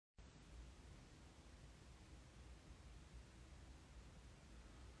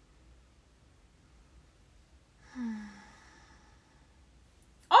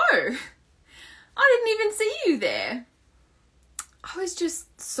No, I didn't even see you there. I was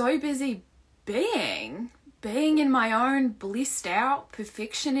just so busy being in my own blissed out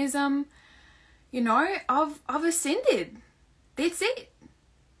perfectionism. You know, I've ascended. That's it.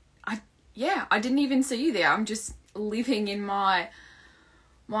 I didn't even see you there. I'm just living in my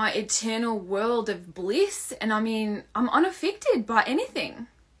eternal world of bliss. And I mean, I'm unaffected by anything.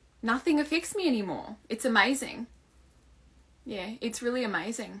 Nothing affects me anymore. It's amazing. Yeah, it's really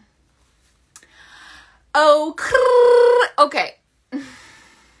amazing. Okay.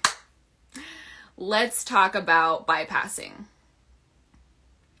 Let's talk about bypassing.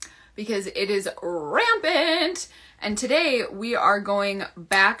 Because it is rampant. And today we are going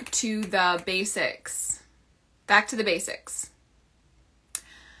back to the basics. Back to the basics.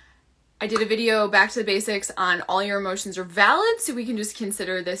 I did a video, Back to the Basics, on all your emotions are valid, so we can just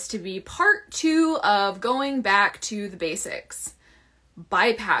consider this to be part 2 of going back to the basics.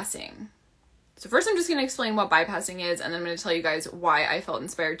 Bypassing. So first I'm just going to explain what bypassing is, and then I'm going to tell you guys why I felt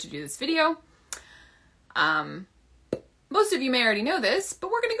inspired to do this video. Most of you may already know this,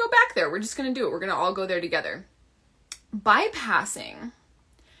 but we're going to go back there. We're just going to do it. We're going to all go there together. Bypassing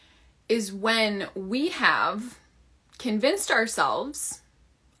is when we have convinced ourselves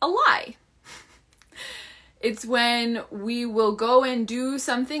a lie. It's when we will go and do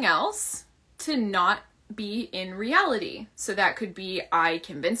something else to not be in reality. So that could be I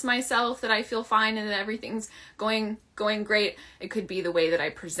convince myself that I feel fine and that everything's going great. It could be the way that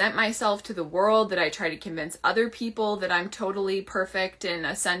I present myself to the world, that I try to convince other people that I'm totally perfect and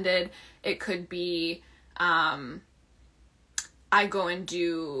ascended. It could be I go and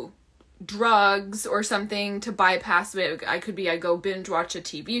do drugs or something to bypass it. I go binge watch a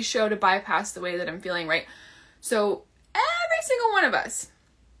TV show to bypass the way that I'm feeling, right? So every single one of us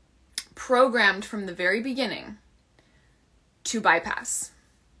programmed from the very beginning to bypass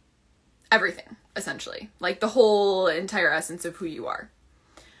everything, essentially, like the whole entire essence of who you are.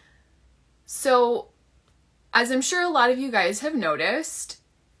 So as I'm sure a lot of you guys have noticed,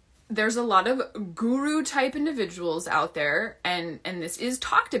 there's a lot of guru type individuals out there, and this is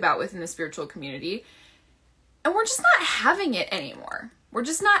talked about within the spiritual community, and we're just not having it anymore. We're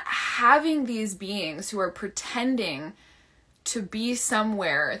just not having these beings who are pretending to be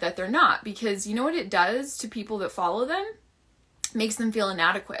somewhere that they're not, because you know what it does to people that follow them? Makes them feel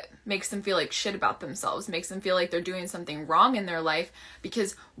inadequate, makes them feel like shit about themselves, makes them feel like they're doing something wrong in their life,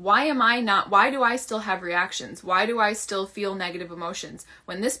 because why do I still have reactions? Why do I still feel negative emotions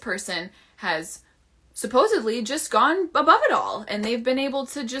when this person has supposedly just gone above it all and they've been able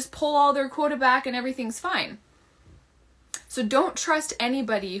to just pull all their quota back and everything's fine? So don't trust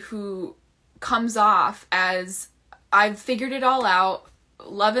anybody who comes off as, I've figured it all out,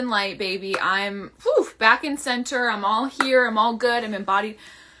 love and light, baby. I'm back in center. I'm all here. I'm all good. I'm embodied.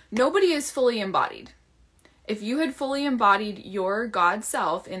 Nobody is fully embodied. If you had fully embodied your God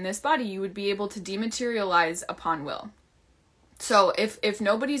self in this body, you would be able to dematerialize upon will. So if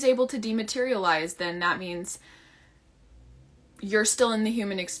nobody's able to dematerialize, then that means you're still in the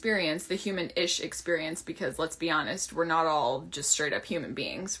human experience, the human-ish experience, because let's be honest, we're not all just straight up human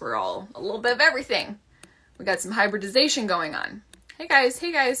beings. We're all a little bit of everything. We got some hybridization going on. Hey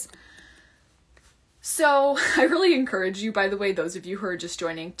guys. So I really encourage you, by the way, those of you who are just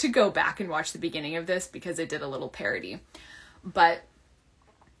joining, to go back and watch the beginning of this, because I did a little parody. But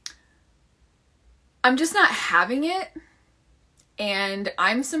I'm just not having it. And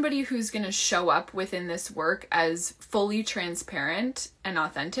I'm somebody who's going to show up within this work as fully transparent and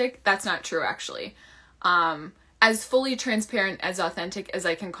authentic. That's not true, actually. As fully transparent, as authentic as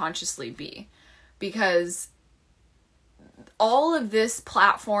I can consciously be. Because all of this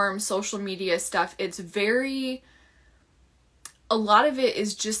platform, social media stuff, a lot of it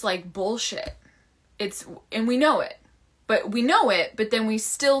is just like bullshit. And we know it. But then we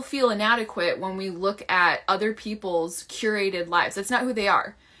still feel inadequate when we look at other people's curated lives. That's not who they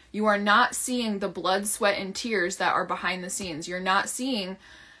are. You are not seeing the blood, sweat, and tears that are behind the scenes. You're not seeing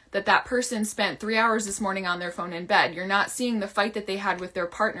that person spent 3 hours this morning on their phone in bed. You're not seeing the fight that they had with their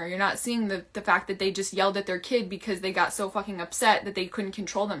partner. You're not seeing the fact that they just yelled at their kid because they got so fucking upset that they couldn't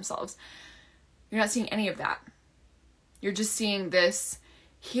control themselves. You're not seeing any of that. You're just seeing this,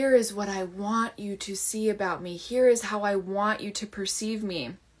 here is what I want you to see about me. Here is how I want you to perceive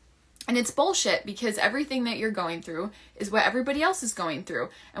me. And it's bullshit, because everything that you're going through is what everybody else is going through.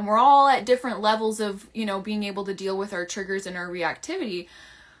 And we're all at different levels of, being able to deal with our triggers and our reactivity.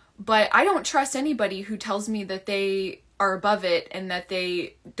 But I don't trust anybody who tells me that they are above it and that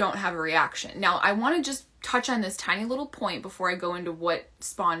they don't have a reaction. Now, I want to just touch on this tiny little point before I go into what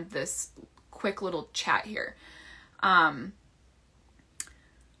spawned this quick little chat here.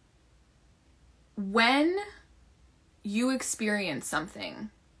 when you experience something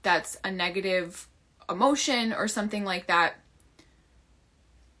that's a negative emotion or something like that,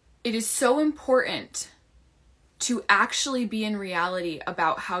 it is so important to actually be in reality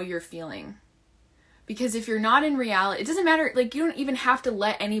about how you're feeling. Because if you're not in reality, it doesn't matter, like, you don't even have to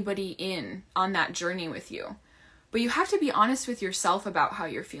let anybody in on that journey with you. But you have to be honest with yourself about how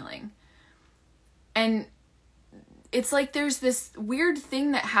you're feeling. And it's like there's this weird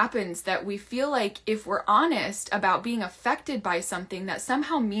thing that happens that we feel like if we're honest about being affected by something, that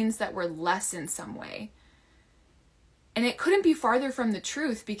somehow means that we're less in some way. And it couldn't be farther from the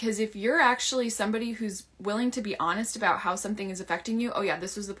truth, because if you're actually somebody who's willing to be honest about how something is affecting you, oh yeah,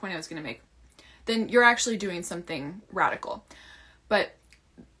 this was the point I was going to make, then you're actually doing something radical. But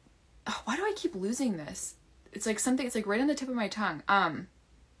why do I keep losing this? It's like something, it's like right on the tip of my tongue. I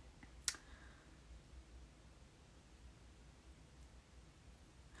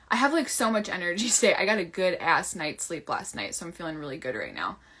have like so much energy today. I got a good ass night's sleep last night, so I'm feeling really good right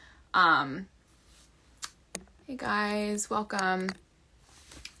now. Hey guys, welcome.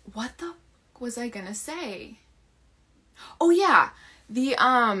 What the was I gonna say? Oh yeah,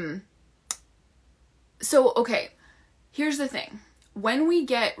 so okay, here's the thing. When we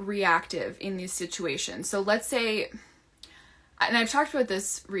get reactive in these situations, so let's say, and I've talked about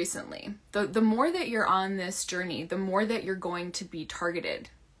this recently, the more that you're on this journey, the more that you're going to be targeted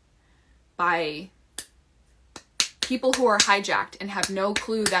by people who are hijacked and have no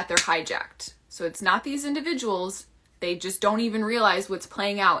clue that they're hijacked. So it's not these individuals, they just don't even realize what's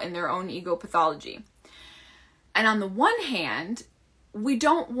playing out in their own ego pathology. And on the one hand, we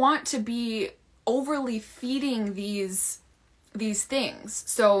don't want to be overly feeding these things.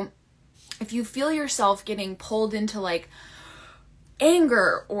 So if you feel yourself getting pulled into like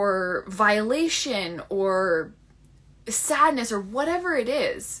anger or violation or sadness or whatever it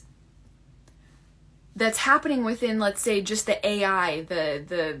is that's happening within, let's say, just the AI,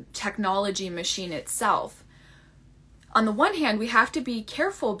 the technology machine itself, on the one hand, we have to be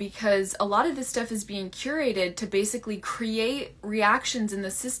careful because a lot of this stuff is being curated to basically create reactions in the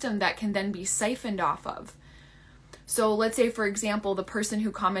system that can then be siphoned off of. So let's say, for example, the person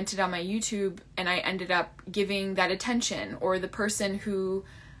who commented on my YouTube and I ended up giving that attention, or the person who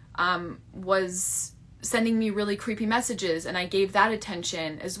was sending me really creepy messages and I gave that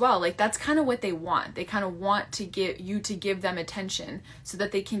attention as well. Like, that's kind of what they want. They kind of want to get you to give them attention so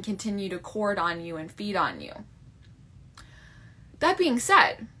that they can continue to court on you and feed on you. That being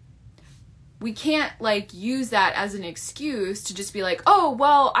said, we can't like use that as an excuse to just be like, oh,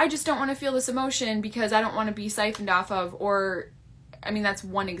 well, I just don't want to feel this emotion because I don't want to be siphoned off of, or, I mean, that's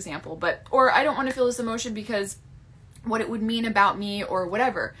one example, but, or I don't want to feel this emotion because what it would mean about me or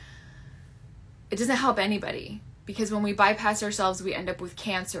whatever. It doesn't help anybody, because when we bypass ourselves, we end up with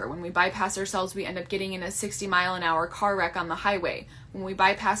cancer. When we bypass ourselves, we end up getting in a 60-mile-an-hour car wreck on the highway. When we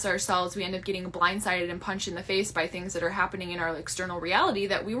bypass ourselves, we end up getting blindsided and punched in the face by things that are happening in our external reality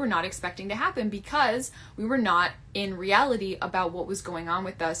that we were not expecting to happen, because we were not in reality about what was going on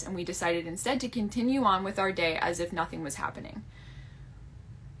with us, and we decided instead to continue on with our day as if nothing was happening.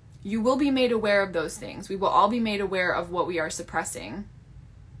 You will be made aware of those things. We will all be made aware of what we are suppressing,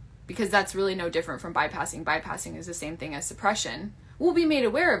 because that's really no different from bypassing. Bypassing is the same thing as suppression. We'll be made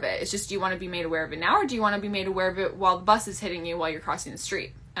aware of it. It's just, do you want to be made aware of it now, or do you want to be made aware of it while the bus is hitting you while you're crossing the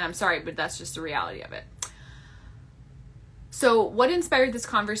street? And I'm sorry, but that's just the reality of it. So what inspired this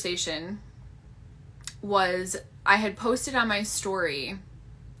conversation was I had posted on my story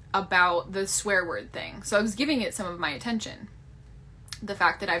about the swear word thing. So I was giving it some of my attention. The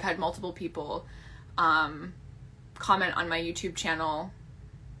fact that I've had multiple people comment on my YouTube channel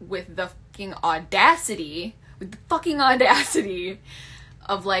with the fucking audacity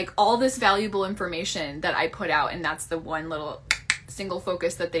of like all this valuable information that I put out, and that's the one little single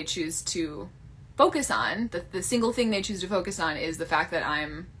focus that they choose to focus on. The single thing they choose to focus on is the fact that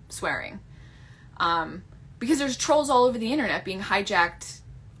I'm swearing. Because there's trolls all over the internet being hijacked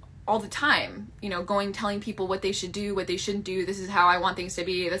all the time, you know, telling people what they should do, what they shouldn't do. This is how I want things to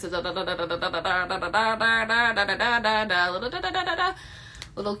be. This is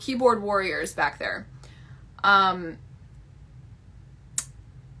little keyboard warriors back there. And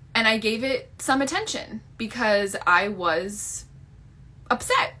I gave it some attention because I was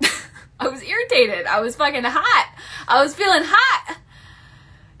upset. I was irritated. I was fucking hot. I was feeling hot.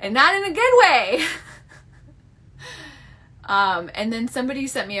 And not in a good way. And then somebody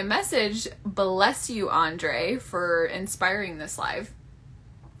sent me a message, bless you, Andre, for inspiring this live.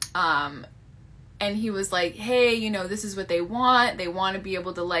 And he was like, hey, you know, this is what they want. They want to be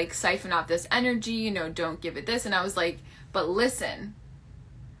able to like siphon off this energy, you know, don't give it this. And I was like, but listen,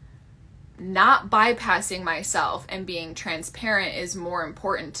 not bypassing myself and being transparent is more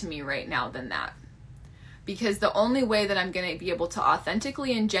important to me right now than that. Because the only way that I'm going to be able to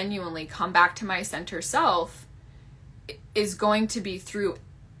authentically and genuinely come back to my center self is going to be through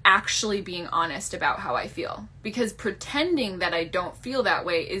actually being honest about how I feel. Because pretending that I don't feel that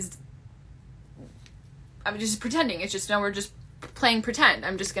way is, I'm just pretending. It's just, no, we're just playing pretend.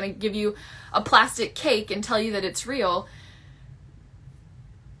 I'm just going to give you a plastic cake and tell you that it's real.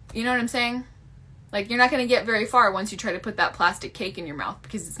 You know what I'm saying? Like, you're not going to get very far once you try to put that plastic cake in your mouth,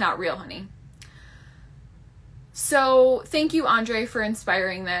 because it's not real, honey. So thank you, Andre, for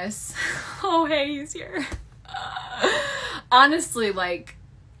inspiring this. Oh, hey, he's here. Honestly, like,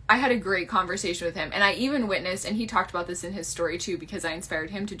 I had a great conversation with him, and I even witnessed, and he talked about this in his story too, because I inspired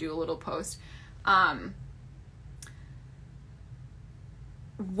him to do a little post.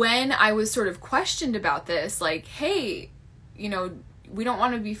 When I was sort of questioned about this, like, hey, you know, we don't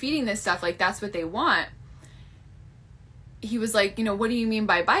want to be feeding this stuff, like, that's what they want. He was like, you know, what do you mean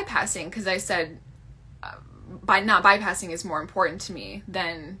by bypassing? Because I said, by not bypassing is more important to me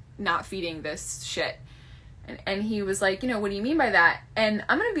than not feeding this shit. And he was like, you know, what do you mean by that? And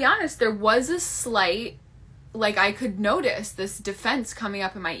I'm going to be honest, there was a slight, like, I could notice this defense coming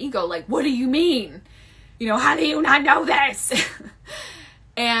up in my ego, like, what do you mean? You know, how do you not know this?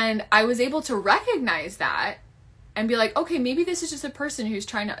 And I was able to recognize that and be like, okay, maybe this is just a person who's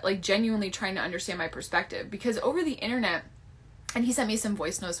trying to, like, genuinely trying to understand my perspective. Because over the internet, and he sent me some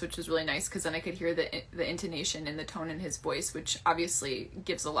voice notes, which was really nice, because then I could hear the intonation and the tone in his voice, which obviously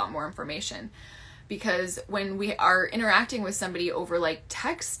gives a lot more information. Because when we are interacting with somebody over, like,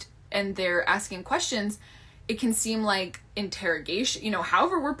 text and they're asking questions, it can seem like interrogation. You know,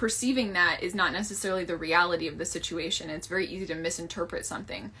 however we're perceiving that is not necessarily the reality of the situation. It's very easy to misinterpret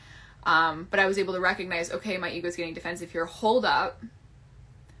something. But I was able to recognize, okay, my ego's getting defensive here. Hold up.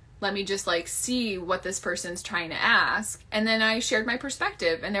 Let me just, like, see what this person's trying to ask. And then I shared my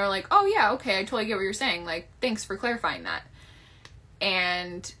perspective, and they were like, oh yeah, okay, I totally get what you're saying. Like, thanks for clarifying that.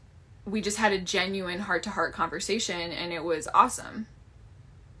 And we just had a genuine heart-to-heart conversation, and it was awesome.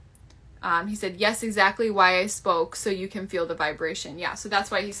 He said, yes, exactly why I spoke, so you can feel the vibration. Yeah, so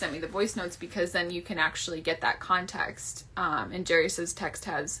that's why he sent me the voice notes, because then you can actually get that context. And Jerry says text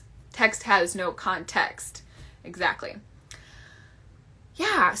has no context. Exactly.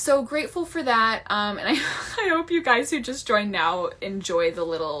 Yeah, so grateful for that. And I hope you guys who just joined now enjoy the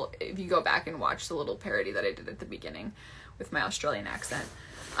little, if you go back and watch the little parody that I did at the beginning with my Australian accent.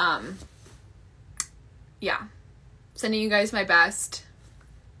 Yeah, sending you guys my best.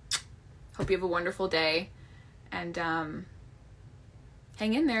 Hope you have a wonderful day, and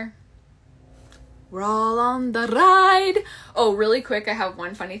hang in there. We're all on the ride. Oh, really quick, I have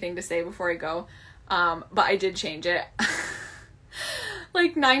one funny thing to say before I go, but I did change it.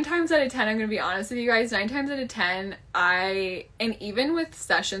 Like 9 times out of 10, I'm gonna be honest with you guys, 9 times out of 10, and even with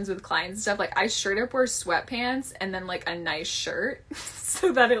sessions with clients and stuff, like, I straight up wear sweatpants and then, like, a nice shirt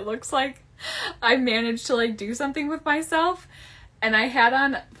so that it looks like I managed to, like, do something with myself. And I had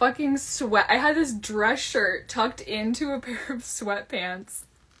on fucking I had this dress shirt tucked into a pair of sweatpants.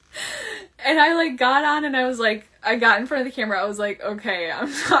 And I, like, got on and I was like, I got in front of the camera, I was like, okay,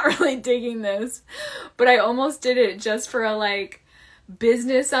 I'm not really digging this. But I almost did it just for a, like,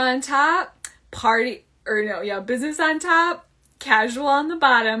 business on top, business on top, casual on the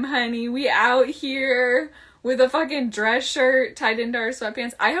bottom, honey. We out here with a fucking dress shirt tied into our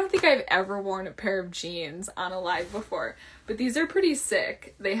sweatpants. I don't think I've ever worn a pair of jeans on a live before, but these are pretty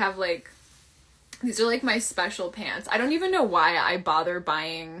sick. They have, like, these are, like, my special pants. I don't even know why I bother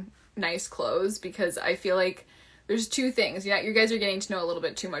buying nice clothes, because I feel like there's 2 things. Yeah, you guys are getting to know a little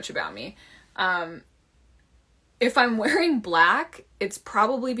bit too much about me. If I'm wearing black, it's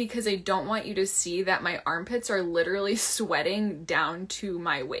probably because I don't want you to see that my armpits are literally sweating down to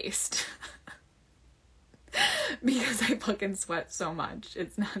my waist. Because I fucking sweat so much.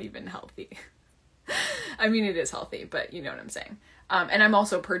 It's not even healthy. I mean, it is healthy, but you know what I'm saying. And I'm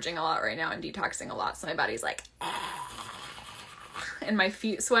also purging a lot right now and detoxing a lot, so my body's like, and my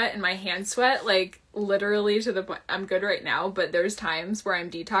feet sweat and my hands sweat, like, literally to the point, I'm good right now, but there's times where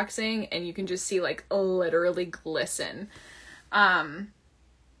I'm detoxing and you can just see, like, literally glisten. But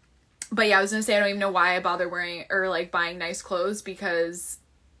yeah, I was gonna say, I don't even know why I bother wearing or, like, buying nice clothes, because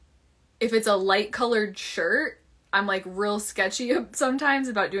if it's a light colored shirt, I'm, like, real sketchy sometimes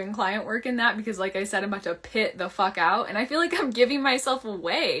about doing client work in that, because, like I said, I'm about to pit the fuck out, and I feel like I'm giving myself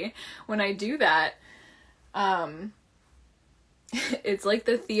away when I do that. It's like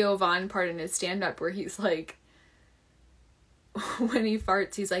the Theo Von part in his stand-up where he's like, when he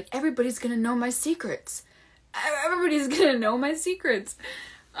farts, he's like, everybody's gonna know my secrets. Everybody's gonna know my secrets.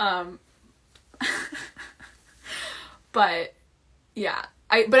 But yeah,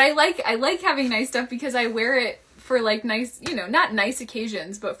 I like having nice stuff because I wear it for like nice, you know, not nice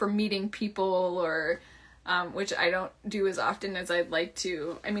occasions, but for meeting people or which I don't do as often as I'd like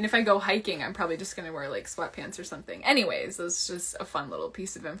to. I mean, if I go hiking, I'm probably just gonna wear like sweatpants or something. Anyways, that's just a fun little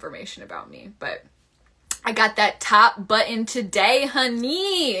piece of information about me. But I got that top button today,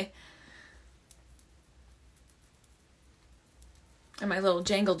 honey. And my little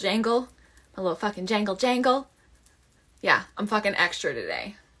jangle, my little fucking jangle. Yeah, I'm fucking extra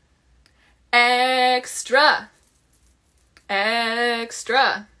today. Extra.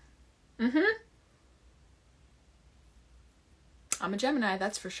 I'm a Gemini,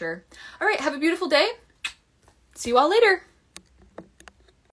 that's for sure. All right, have a beautiful day. See you all later.